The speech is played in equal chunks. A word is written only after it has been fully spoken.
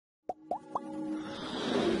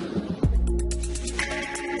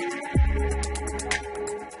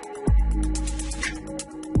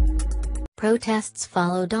Protests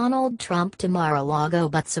follow Donald Trump to Mar-A-Lago,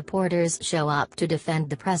 but supporters show up to defend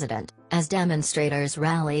the president, as demonstrators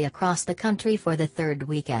rally across the country for the third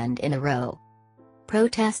weekend in a row.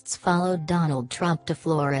 Protests followed Donald Trump to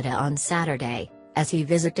Florida on Saturday, as he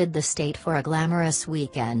visited the state for a glamorous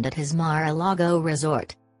weekend at his Mar-A-Lago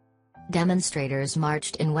resort. Demonstrators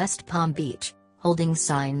marched in West Palm Beach, holding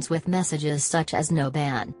signs with messages such as "No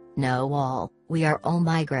ban, no wall, we are all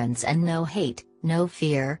migrants, and no hate, no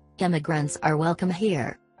fear, immigrants are welcome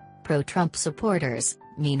here." Pro-Trump supporters,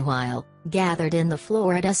 meanwhile, gathered in the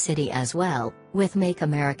Florida city as well, with "Make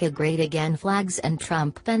America Great Again" flags and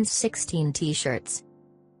Trump Pence 16 t-shirts.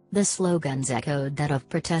 The slogans echoed that of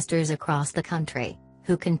protesters across the country,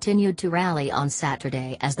 who continued to rally on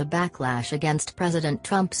Saturday as the backlash against President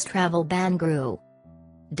Trump's travel ban grew.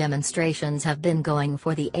 Demonstrations have been going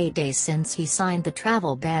for the 8 days since he signed the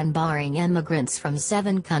travel ban barring immigrants from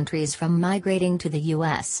 7 countries from migrating to the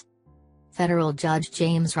U.S. Federal Judge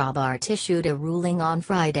James Robart issued a ruling on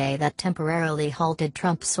Friday that temporarily halted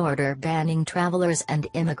Trump's order banning travelers and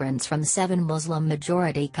immigrants from 7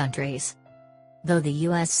 Muslim-majority countries. Though the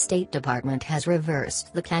U.S. State Department has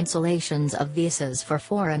reversed the cancellations of visas for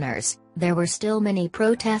foreigners, there were still many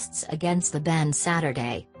protests against the ban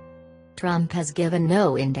Saturday. Trump has given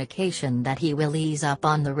no indication that he will ease up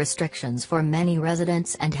on the restrictions for many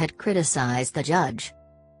residents and had criticized the judge.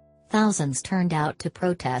 Thousands turned out to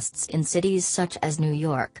protests in cities such as New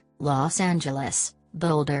York, Los Angeles,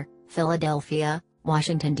 Boulder, Philadelphia,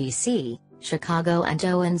 Washington, D.C., Chicago and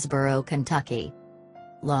Owensboro, Kentucky.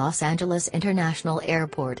 Los Angeles International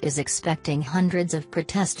Airport is expecting hundreds of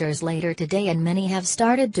protesters later today, and many have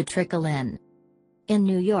started to trickle in. In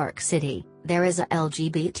New York City, there is a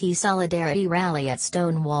LGBT solidarity rally at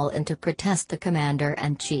Stonewall Inn to protest the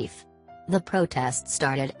commander-in-chief. The protest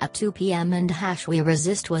started at 2 p.m. and "We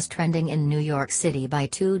Resist" was trending in New York City by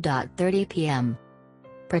 2:30 p.m.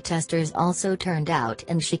 Protesters also turned out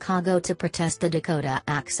in Chicago to protest the Dakota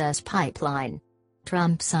Access Pipeline.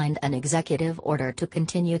 Trump signed an executive order to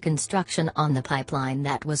continue construction on the pipeline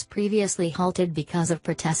that was previously halted because of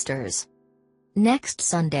protesters. Next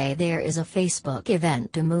Sunday there is a Facebook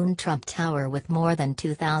event to Moon Trump Tower with more than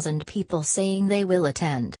 2,000 people saying they will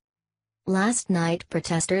attend. Last night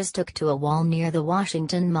protesters took to a wall near the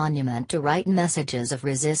Washington Monument to write messages of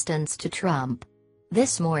resistance to Trump.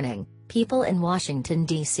 This morning, people in Washington,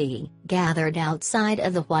 D.C., gathered outside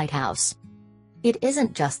of the White House. It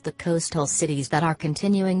isn't just the coastal cities that are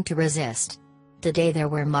continuing to resist. Today there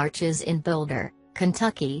were marches in Boulder,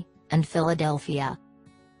 Kentucky, and Philadelphia.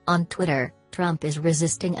 On Twitter, Trump is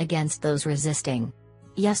resisting against those resisting.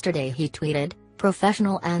 Yesterday he tweeted,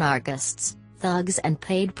 "Professional anarchists, thugs and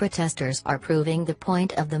paid protesters are proving the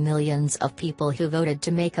point of the millions of people who voted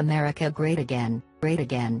to make America great again, great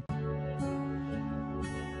again."